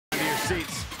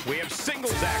seats. We have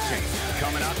singles action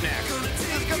coming up next.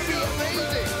 This is gonna be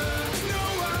amazing.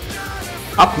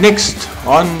 Up next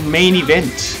on main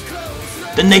event,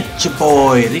 the Nature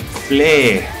Boy Ric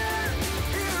Flair,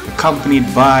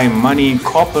 accompanied by Money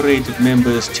Incorporated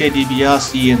members Ted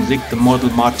Dibiase and Rick the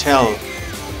Model Martel,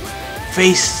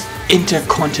 face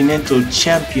Intercontinental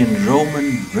Champion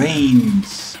Roman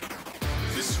Reigns,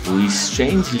 who is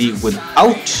strangely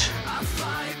without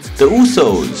the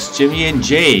Usos, Jimmy and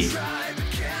Jay,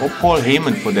 or Paul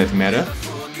Heyman for that matter.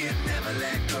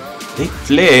 Ric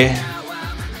Flair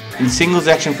in singles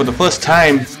action for the first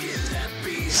time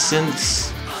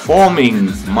since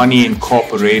forming Money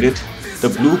Incorporated, the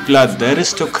Blue Blood, the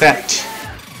Aristocrat,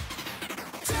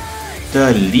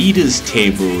 the Leaders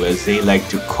Table as they like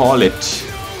to call it,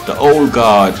 the Old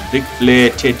Guard, Ric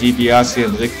Flair, Ted DiBiase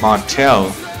and Rick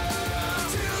Martel.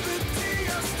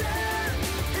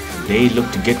 They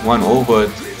look to get one over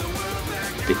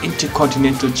the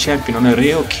Intercontinental Champion on a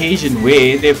rare occasion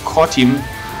where they've caught him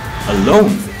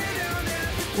alone.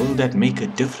 Will that make a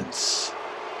difference?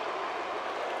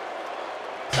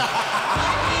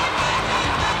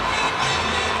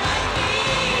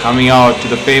 Coming out to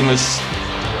the famous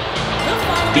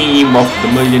theme of the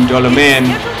 $1 Million Man.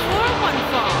 And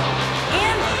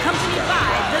accompanied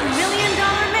by the $1 Million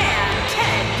Man,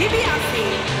 Ted DiBiase,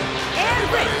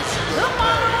 and Rick the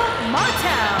Model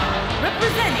Martel,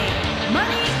 representing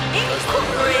Money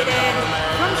Incorporated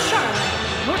from Charlotte,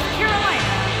 North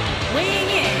Carolina,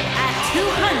 weighing in at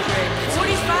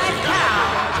 245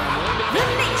 pounds, the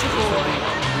Nature Boy,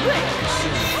 Ric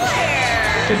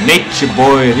Flair. The Nature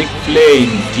Boy Ric Flair,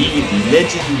 indeed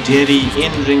legendary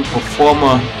in-ring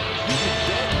performer,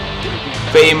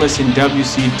 famous in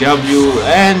WCW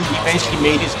and eventually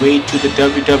made his way to the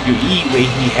WWE where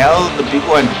he held the big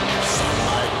one,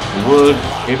 the World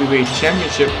Heavyweight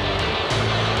Championship.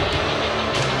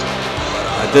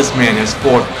 This man has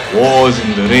fought wars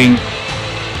in the ring,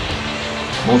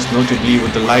 most notably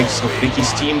with the likes of Ricky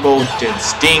Steamboat and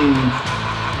Sting,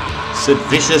 Sid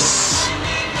Vicious,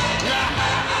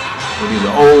 with his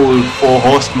old Four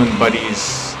Horsemen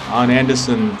buddies, Arn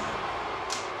Anderson,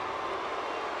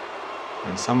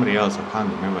 and somebody else, I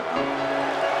can't remember now.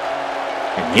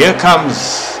 And here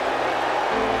comes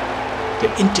the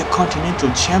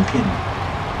Intercontinental Champion,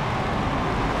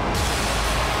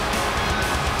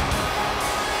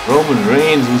 Roman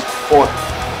Reigns, who's fought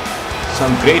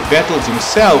some great battles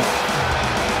himself,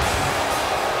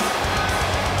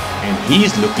 and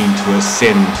he's looking to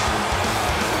ascend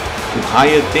to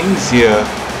higher things here.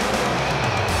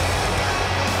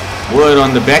 Word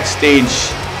on the backstage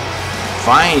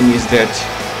fine is that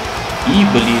he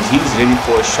believes he's ready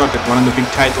for a shot at one of the big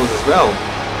titles as well,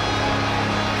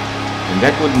 and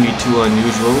that wouldn't be too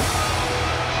unusual.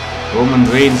 Roman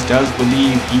Reigns does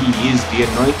believe he is the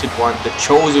anointed one, the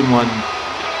chosen one,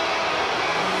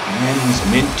 and he's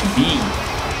meant to be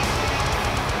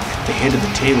at the head of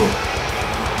the table.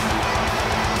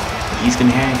 He's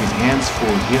going to have his hands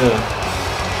full here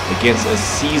against a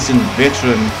seasoned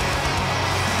veteran,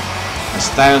 a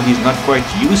style he's not quite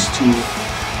used to.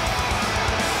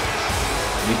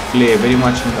 Ric Flair, very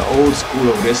much in the old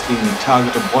school of wrestling,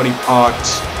 target a body part,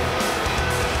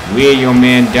 wear your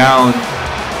man down,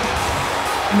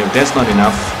 and if that's not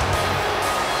enough,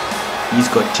 he's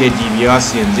got Ted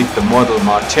DiBiase and Rick the Model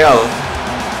Martel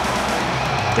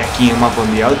backing him up on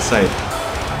the outside.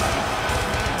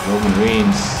 Roman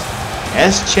Reigns,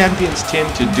 as champions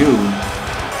tend to do,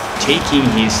 taking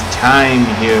his time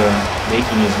here,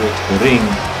 making his way to the ring,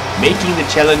 making the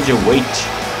challenger wait,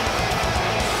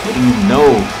 letting him know,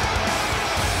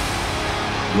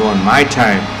 you're on my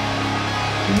time.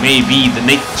 You may be the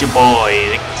Nature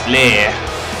Boy, Ric Flair.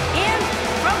 And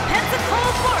from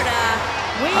Pensacola, Florida,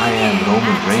 I am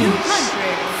Roman Reigns.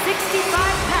 265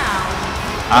 pounds,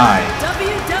 I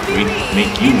WWE will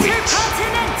make you wait.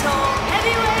 Intercontinental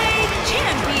Heavyweight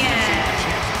Champion,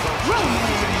 Roman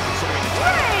Reigns.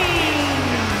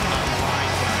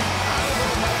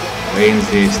 Reigns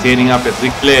is staring up at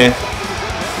Ric Flair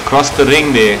across the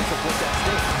ring there.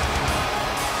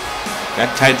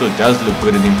 That title does look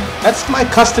good in him. That's my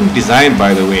custom design,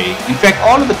 by the way. In fact,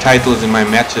 all of the titles in my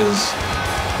matches,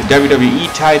 the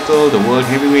WWE title, the World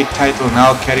Heavyweight title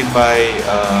now carried by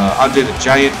Andre the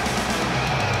Giant,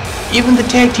 even the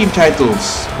tag team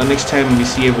titles, the next time we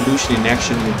see Evolution in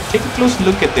action, take a close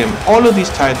look at them. All of these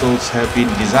titles have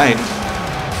been designed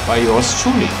by yours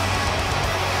truly.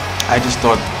 I just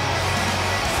thought,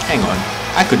 hang on,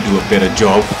 I could do a better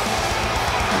job.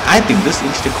 I think this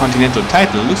Intercontinental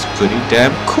title looks pretty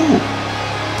damn cool.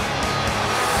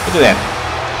 Look at that.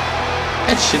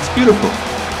 That shit's beautiful.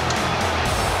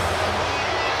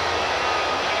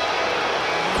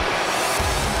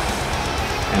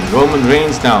 Roman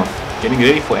Reigns now getting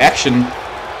ready for action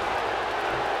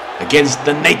against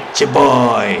the Nature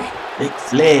Boy, Ric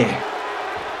Flair.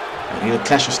 A real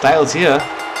clash of styles here.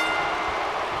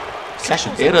 Clash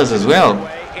of eras as well.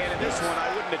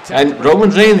 And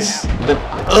Roman Reigns, the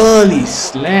early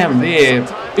slam there,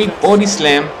 big body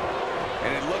slam.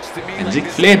 And Ric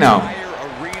Flair now.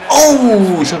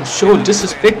 Oh, some show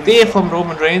disrespect there from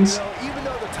Roman Reigns.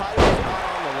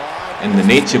 And the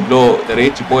Nature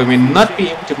Boy may not be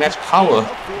able to match power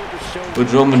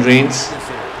with Roman Reigns,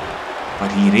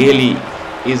 but he really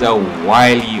is a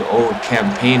wily old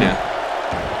campaigner.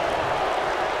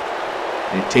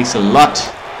 And it takes a lot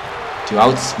to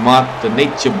outsmart the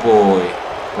Nature Boy.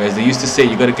 Whereas they used to say,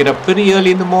 you got to get up pretty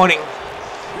early in the morning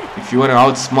if you want to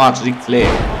outsmart Ric Flair.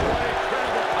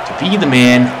 To be the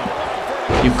man,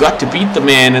 you've got to beat the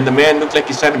man, and the man looked like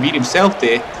he's trying to beat himself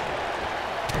there.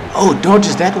 Oh,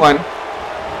 dodges that one.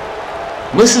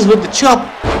 Misses with the chop,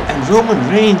 and Roman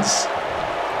Reigns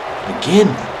again.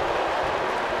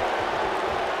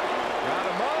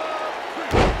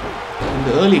 In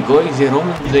the early goings here,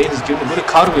 Roman Reigns is giving a good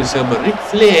account of himself, but Ric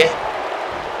Flair,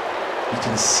 you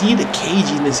can see the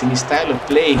caginess in his style of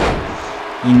play.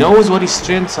 He knows what his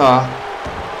strengths are.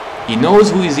 He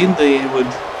knows who he's in there with.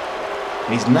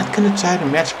 And he's not going to try to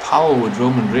match power with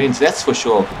Roman Reigns, that's for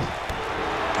sure.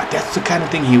 But that's the kind of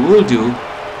thing he will do.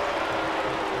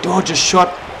 Dodge a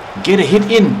shot, get a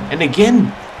hit in, and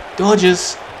again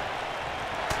dodges.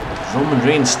 Roman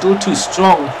Reigns still too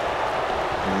strong.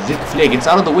 Ric Flair gets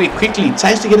out of the way quickly,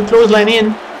 tries to get a clothesline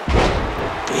in.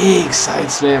 Big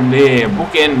side slam there,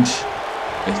 bookend.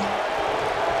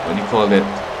 What do you call that?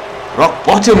 Rock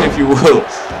bottom, if you will.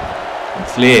 And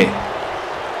Flair,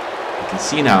 you can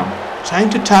see now,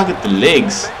 trying to target the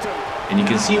legs, and you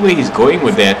can see where he's going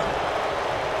with that.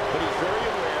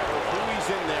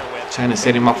 Trying to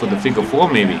set him up for the figure four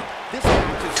maybe.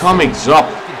 Atomic drop.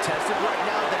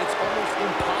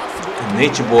 And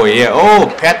Nature Boy, yeah. Oh,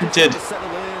 patented.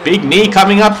 Big knee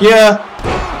coming up here.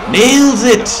 Nails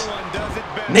it.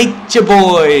 Nature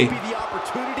Boy.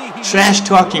 Trash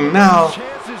talking now.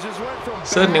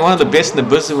 Certainly one of the best in the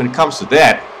business when it comes to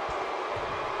that.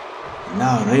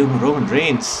 Now Roman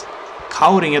Reigns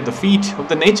cowering at the feet of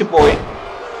the Nature Boy.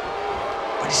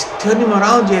 But he's turning him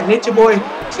around here. Nature Boy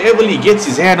cleverly gets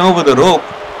his hand over the rope.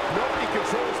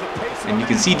 And you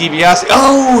can see Dibiase.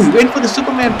 Oh, he went for the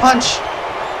Superman punch.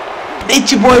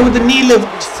 Nature Boy with the knee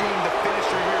lift.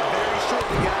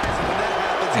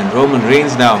 And Roman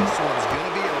Reigns now.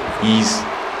 He's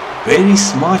very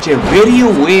smart here, very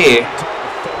aware.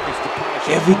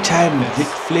 Every time Ric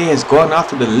Flair has gone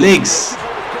after the legs,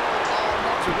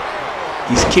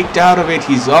 he's kicked out of it.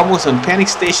 He's almost on panic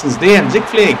stations there. And Ric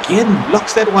Flair again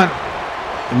blocks that one.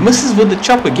 And misses with the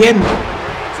chop again.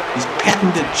 His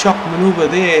patented chop maneuver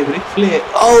there. Ric Flair.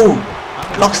 Oh!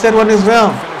 Blocks that one as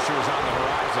well.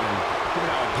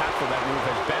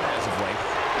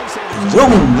 And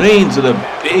Roman Reigns with a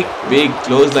big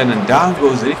clothesline. And down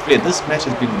goes Ric Flair. This match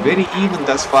has been very even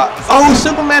thus far. Oh!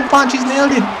 Superman punch. He's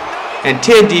nailed it. And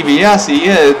Ted DiBiase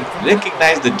here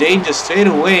recognized the danger straight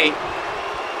away.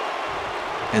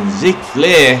 And Ric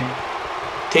Flair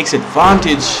takes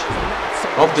advantage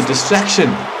of the distraction.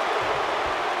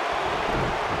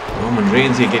 Roman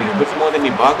Reigns here getting a bit more than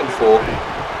he bargained for.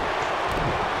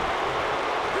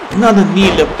 Another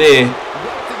knee up there.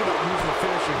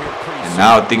 And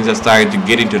now things are starting to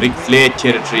get into Ric Flair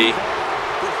territory.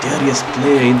 Dirtiest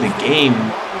player in the game.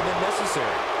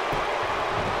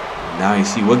 Now you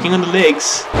see working on the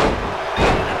legs.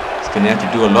 He's going to have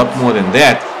to do a lot more than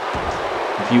that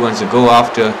if he wants to go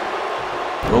after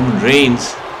Roman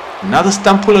Reigns. Another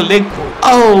stump puller leg.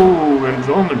 Oh, and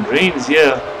Roman Reigns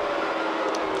here.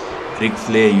 Ric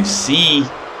Flair, you see.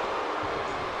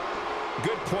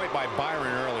 Good point by Byron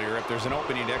earlier. If there's an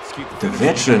opening to execute the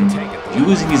veteran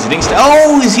using his ring style.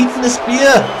 Oh, he's eating the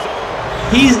spear.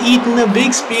 He's eating a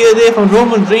big spear there from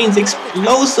Roman Reigns.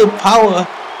 Explosive power.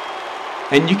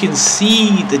 And you can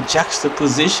see the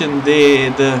juxtaposition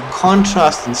there, the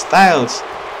contrast in styles.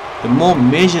 The more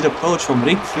measured approach from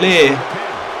Ric Flair.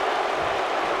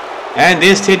 And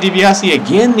there's Ted DiBiase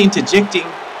again interjecting.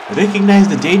 Recognize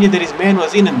the danger that his man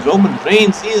was in, and Roman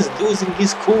Reigns is losing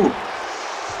his cool.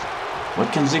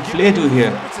 What can Ric Flair do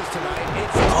here?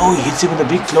 Oh, he hits him with a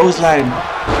big clothesline.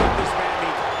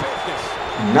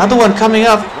 Another one coming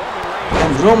up.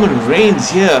 And Roman Reigns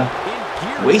here,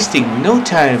 wasting no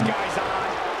time.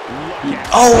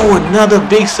 Oh, another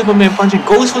big Superman punch, and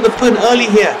goes for the pin early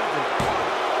here.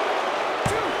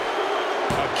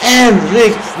 And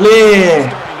Ric Flair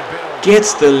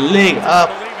gets the leg up,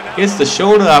 gets the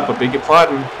shoulder up, I beg your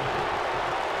pardon.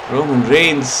 Roman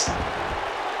Reigns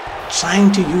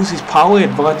trying to use his power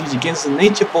advantage against the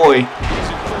Nature Boy.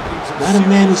 Not a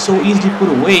man who's so easily put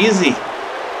away, is he?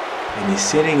 And he's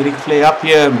setting Ric Flair up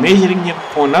here, measuring him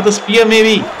for another spear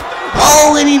maybe.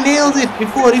 Oh, and he nailed it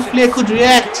before Ric Flair could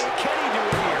react.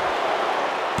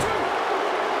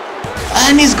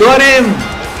 And he's got him.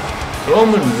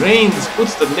 Roman Reigns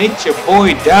puts the Nature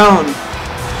Boy down.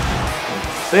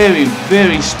 Very,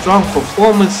 very strong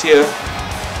performance here.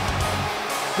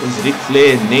 There's Ric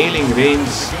Flair nailing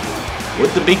Reigns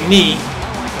with the big knee.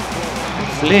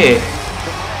 Flair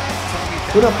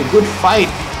put up a good fight.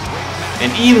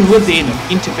 And even with the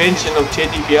intervention of Ted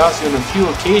DiBiase on a few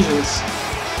occasions,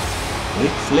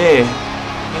 Ric Flair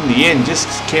in the end just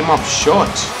came up short.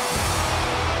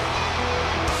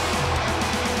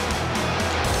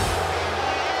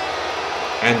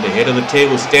 And the head of the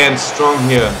table stands strong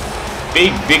here.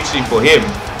 Big victory for him.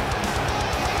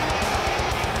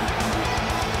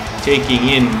 Taking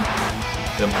in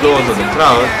the applause of the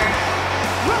crowd.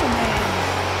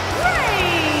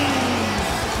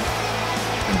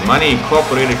 And Money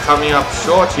Incorporated coming up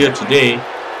short here today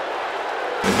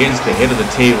against the head of the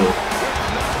table,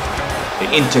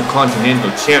 the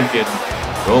Intercontinental Champion,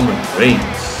 Roman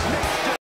Reigns.